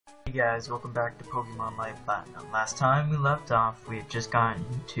Hey guys, welcome back to Pokemon Light Platinum. Last time we left off, we had just gotten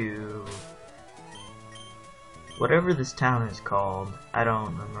to whatever this town is called. I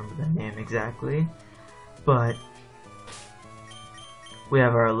don't remember the name exactly, but we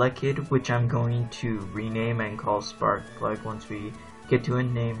have our Lekid, which I'm going to rename and call Sparkplug once we get to a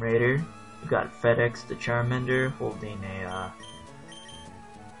name raider. We've got FedEx the Charmander holding a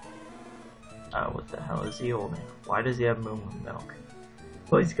what the hell is he holding? Why does he have Moo Moo Milk?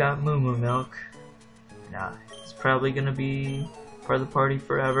 Well, he's got Moo Moo Milk. Nah, he's probably gonna be part of the party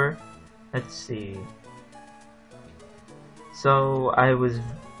forever. Let's see. So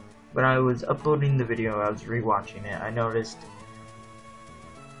when I was uploading the video, I was rewatching it. I noticed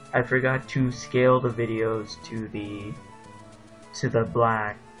I forgot to scale the videos to the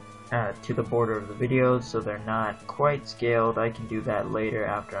border of the videos, so they're not quite scaled. I can do that later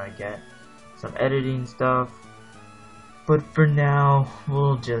after I get some editing stuff. But for now,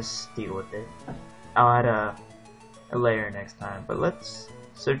 we'll just deal with it. I'll add a layer next time. But let's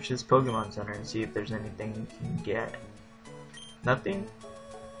search this Pokemon Center and see if there's anything we can get. Nothing?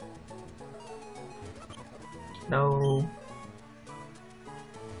 No.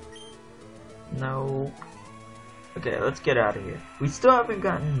 No. Okay, let's get out of here. We still haven't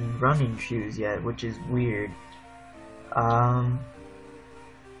gotten running shoes yet, which is weird.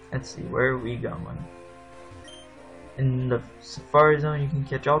 Let's see, where are we going? In the Safari Zone, you can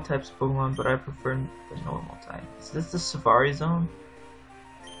catch all types of Pokemon, but I prefer the normal type. Is this the Safari Zone?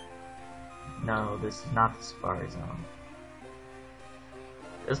 No, this is not the Safari Zone.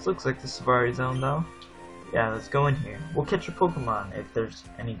 This looks like the Safari Zone, though. Yeah, let's go in here. We'll catch a Pokemon if there's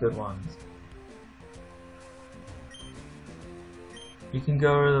any good ones. You can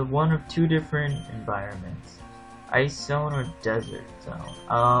go to one of two different environments. Ice Zone or Desert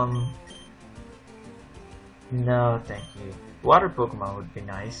Zone. No, thank you. Water Pokemon would be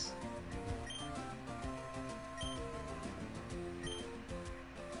nice.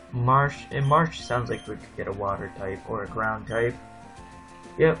 Marsh sounds like we could get a water type or a ground type.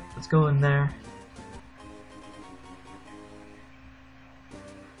 Yep, let's go in there.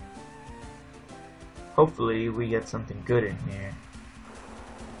 Hopefully we get something good in here.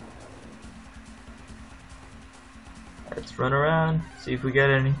 Let's run around, see if we get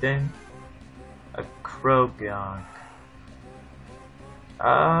anything. A Croagunk.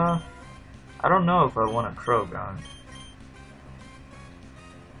 I don't know if I want a Croagunk.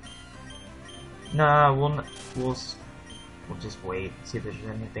 Nah, we'll just wait, see if there's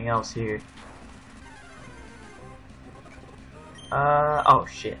anything else here. Oh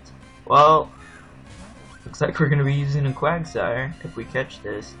shit. Well, looks like we're gonna be using a Quagsire if we catch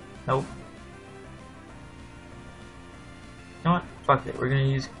this. Nope. You know what? Fuck it, we're gonna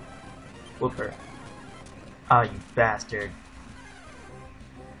use Whooper. Ah, you bastard.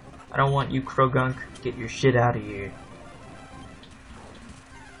 I don't want you, Croagunk. Get your shit out of here.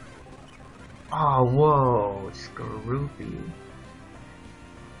 Oh, whoa. Skorupi.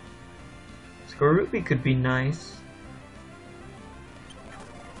 Skorupi could be nice.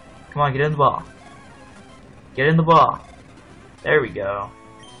 Come on, get in the ball. Get in the ball. There we go.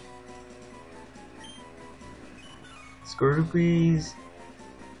 Skorupi's,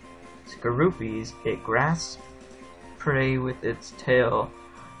 it grasps prey with its tail,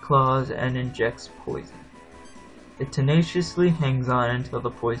 claws, and injects poison. It tenaciously hangs on until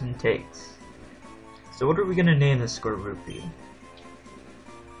the poison takes. So what are we gonna name this Skorupi?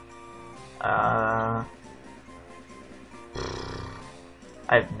 I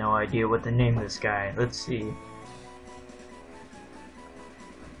have no idea what to name this guy. Let's see.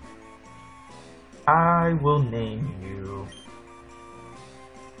 I will name you.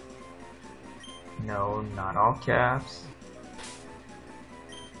 No, not all caps.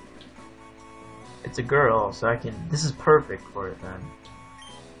 It's a girl, so I can. This is perfect for it then.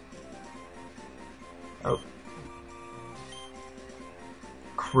 Oh.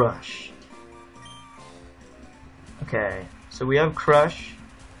 Crush. Okay, so we have Crush.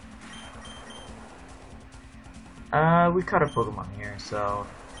 We caught a Pokemon here, so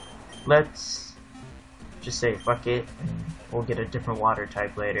let's just say fuck it, and we'll get a different water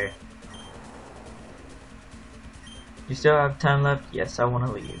type later. You still have time left? Yes, I want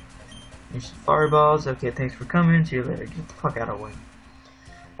to leave. Your Safari Balls. Okay, thanks for coming. See you later. Get the fuck out of the way.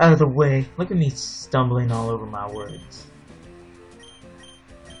 Out of the way. Look at me stumbling all over my words.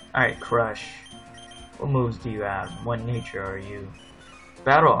 Alright, Crush. What moves do you have? What nature are you?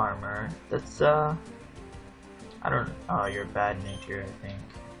 Battle Armor. That's, I don't know. Oh, you're bad nature, I think.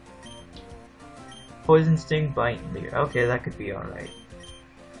 Poison Sting, Bite, and Leer. Okay, that could be alright.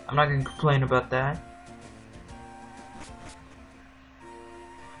 I'm not gonna complain about that.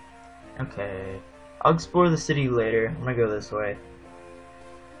 Okay. I'll explore the city later. I'm gonna go this way.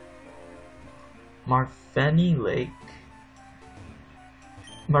 Marfeni Lake.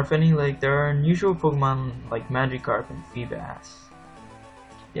 Marfeni Lake, there are unusual Pokemon like Magikarp and Feebas.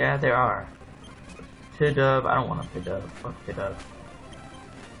 Yeah, there are. Pidove, I don't want a Pidove. Fuck Pidove.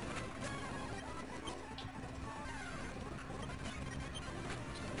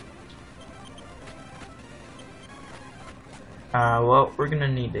 Well, we're gonna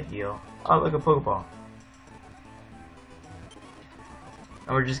need to heal. Oh, look, a Pokeball.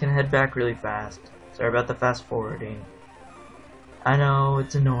 And we're just gonna head back really fast. Sorry about the fast forwarding. I know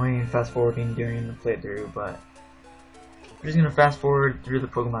it's annoying fast forwarding during the playthrough, but we're just gonna fast forward through the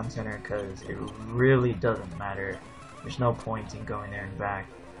Pokemon Center because it really doesn't matter. There's no point in going there and back.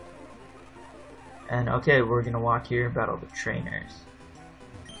 And okay, we're gonna walk here and battle the trainers.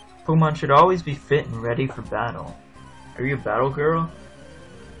 Pokemon should always be fit and ready for battle. Are you a battle girl?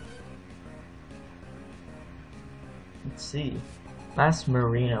 Let's see. Last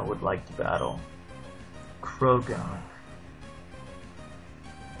Marina would like to battle. Krogan.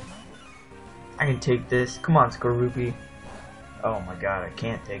 I can take this. Come on, Skorupi. Oh my god, I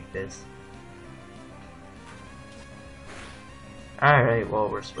can't take this. Alright, well,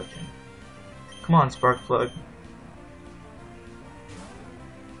 we're switching. Come on, Sparkplug.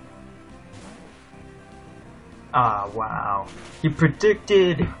 Ah, wow. You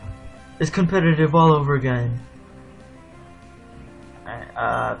predicted! It's competitive all over again.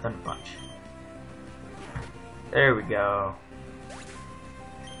 Alright, Thunder Punch. There we go.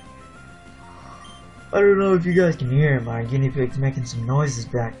 I don't know if you guys can hear my guinea pig's making some noises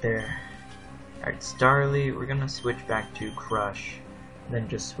back there. Alright, Starly, we're gonna switch back to Crush. Then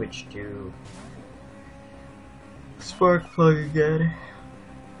just switch to Sparkplug again.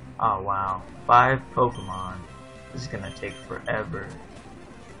 Oh wow. 5 Pokemon. This is gonna take forever.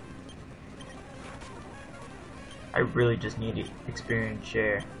 I really just need to experience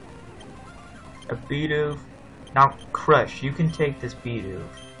share. A Bidoof. Now Crush, you can take this Bidoof.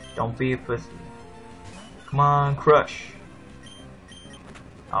 Don't be a pussy. Come on, Crush.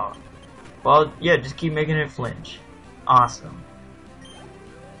 Oh. Well, yeah, just keep making it flinch. Awesome.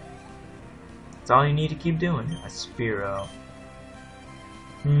 That's all you need to keep doing. A Spearow.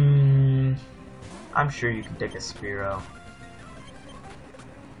 I'm sure you can take a Spearow.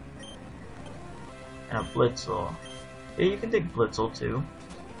 And a Blitzel. Yeah, you can take Blitzel too.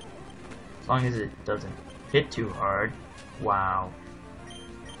 As long as it doesn't hit too hard. Wow.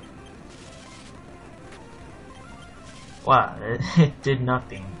 Wow, it did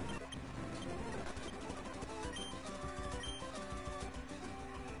nothing.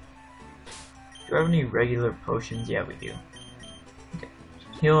 Do I have any regular potions? Yeah, we do. Okay.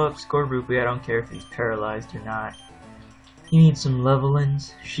 Heal up Skorupi, I don't care if he's paralyzed or not. He needs some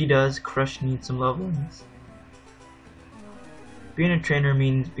levelings. She does. Crush needs some levelings. Being a trainer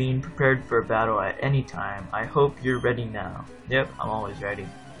means being prepared for a battle at any time. I hope you're ready now. Yep, I'm always ready.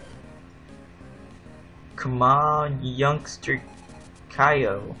 Come on, youngster.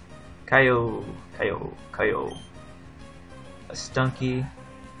 Kaio. Kaio. A Stunky.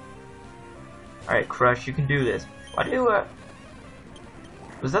 Alright, Crush, you can do this. Why do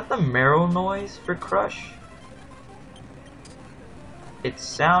was that the Meryl noise for Crush? It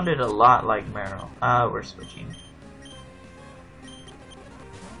sounded a lot like Meryl. We're switching.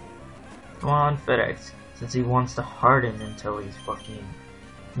 Come on, FedEx. Since he wants to harden until he's fucking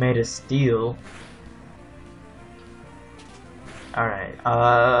made of steel. Alright,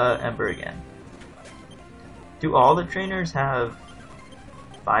 Ember again. Do all the trainers have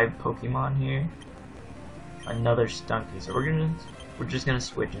 5 Pokemon here? Another Stunky, so we're just gonna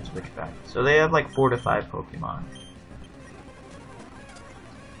switch and switch back. So they have like 4 to 5 Pokemon.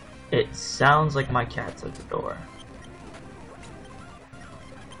 It sounds like my cat's at the door.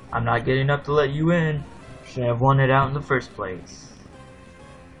 I'm not getting up to let you in. Should have wanted out in the first place.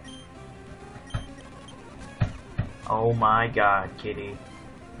 Oh my god, kitty.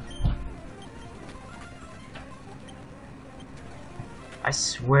 I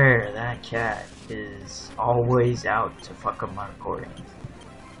swear that cat is always out to fuck up my recordings.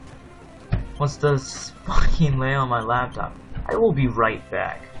 Wants to fucking lay on my laptop. I will be right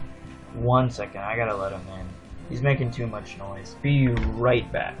back. 1 second, I gotta let him in. He's making too much noise. Be right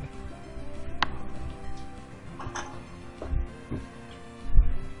back.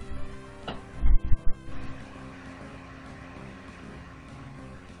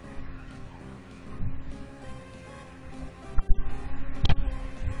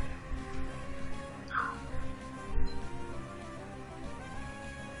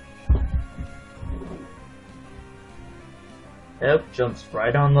 Yep, Jumps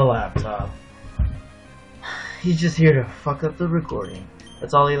right on the laptop. He's just here to fuck up the recording.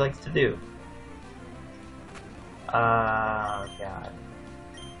 That's all he likes to do. God.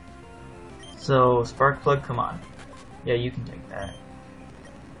 So, Sparkplug, come on. Yeah, you can take that.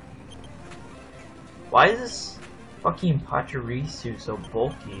 Why is this fucking Pachirisu so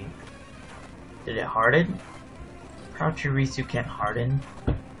bulky? Did it harden? Pachirisu can't harden.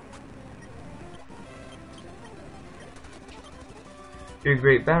 You're a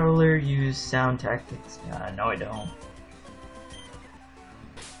great battler, use sound tactics. No I don't.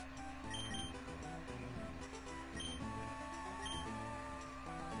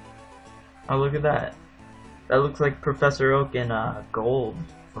 Oh, look at that. That looks like Professor Oak in gold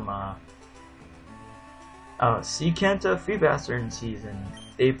from Sea Kenta Feebastern season.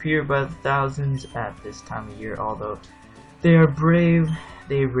 They appear by the thousands at this time of year, although they are brave,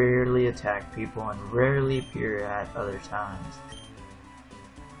 they rarely attack people and rarely appear at other times.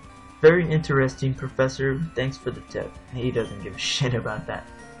 Very interesting, Professor. Thanks for the tip. He doesn't give a shit about that.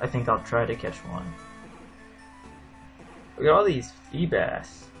 I think I'll try to catch one. Look at all these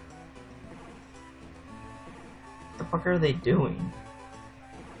Feebass. What the fuck are they doing?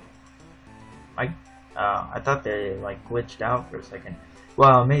 I thought they like glitched out for a second.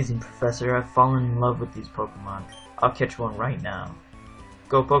 Wow, amazing, Professor. I've fallen in love with these Pokemon. I'll catch one right now.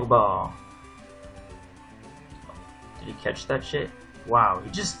 Go Pokeball. Did he catch that shit? Wow, he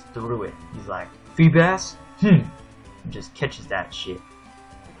just threw it. He's like, Feebass? And just catches that shit.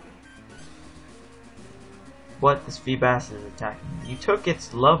 What? This Feebass is attacking me. You took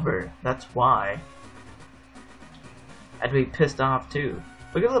its lover. That's why. I'd be pissed off too.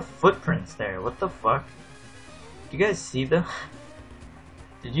 Look at the footprints there. What the fuck? Do you guys see them?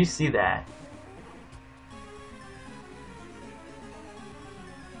 Did you see that?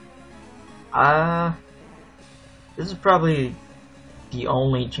 This is probably the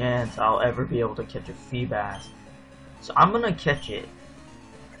only chance I'll ever be able to catch a Feebass. So I'm gonna catch it.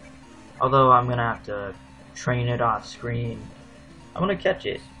 Although I'm gonna have to train it off screen. I'm gonna catch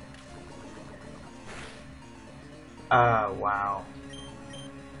it. Wow.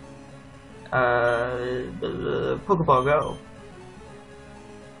 Pokeball go.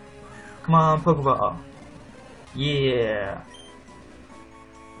 Come on, Pokeball. Yeah.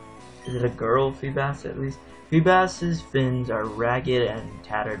 Is it a girl Feebass at least? Feebass's fins are ragged and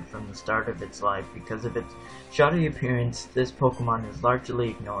tattered from the start of its life. Because of its shoddy appearance, this Pokemon is largely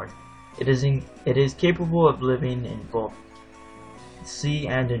ignored. It is capable of living in both sea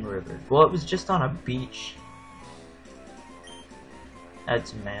and in rivers. Well, it was just on a beach.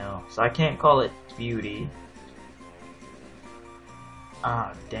 That's male, so I can't call it beauty.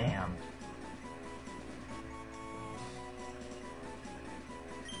 Ah, damn.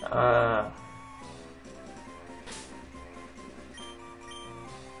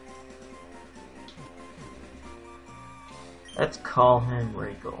 Let's call him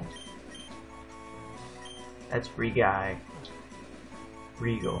Regal. That's Regal.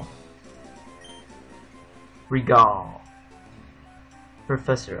 Regal. Regal.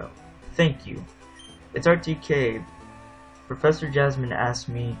 Professor, thank you. It's RTK. Professor Jasmine asked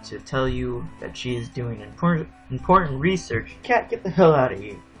me to tell you that she is doing important research. Cat, get the hell out of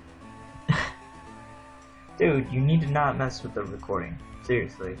here. Dude, you need to not mess with the recording.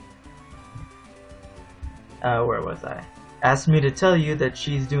 Seriously. Where was I? Asked me to tell you that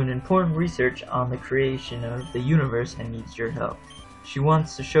she's doing important research on the creation of the universe and needs your help. She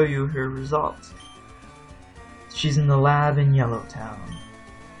wants to show you her results. She's in the lab in Yellowtown.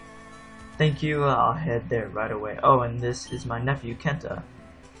 Thank you, I'll head there right away. Oh, and this is my nephew, Kenta.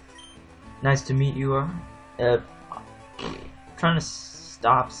 Nice to meet you. Trying to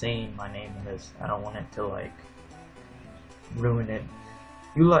stop saying my name in this. I don't want it to, like, ruin it.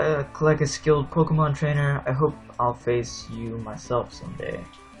 You look like a skilled Pokemon trainer. I hope I'll face you myself someday.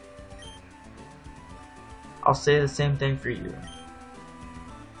 I'll say the same thing for you.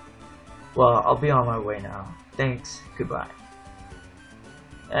 Well, I'll be on my way now. Thanks, goodbye.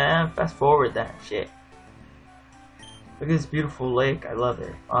 And fast forward that shit. Look at this beautiful lake, I love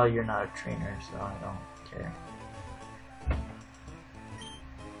it. Oh, you're not a trainer, so I don't care.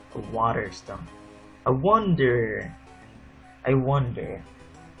 A water stone. I wonder.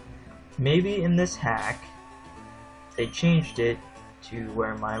 Maybe in this hack, they changed it to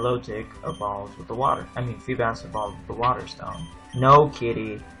where Milotic evolves with the water. I mean, Feebass evolves with the water stone. No,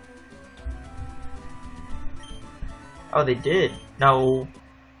 kitty. Oh, they did. No.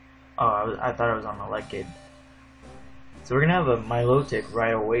 Oh, I thought I was on the leg kid. So we're gonna have a Milotic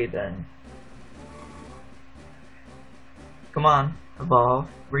right away then. Come on, evolve.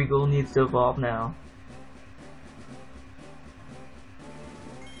 Regal needs to evolve now.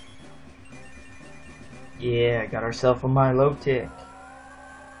 Yeah, got ourselves a Milotic.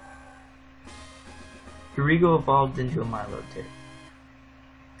 The Regal evolved into a Milotic.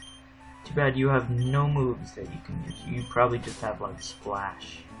 Too bad you have no moves that you can use. You probably just have like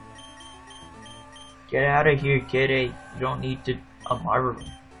Splash. Get out of here, kitty. You don't need to Marvel.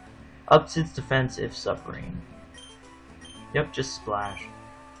 Ups its defense if suffering. Yep, just Splash.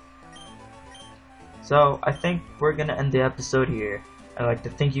 So, I think we're gonna end the episode here. I'd like to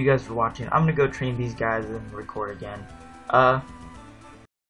thank you guys for watching. I'm gonna go train these guys and record again.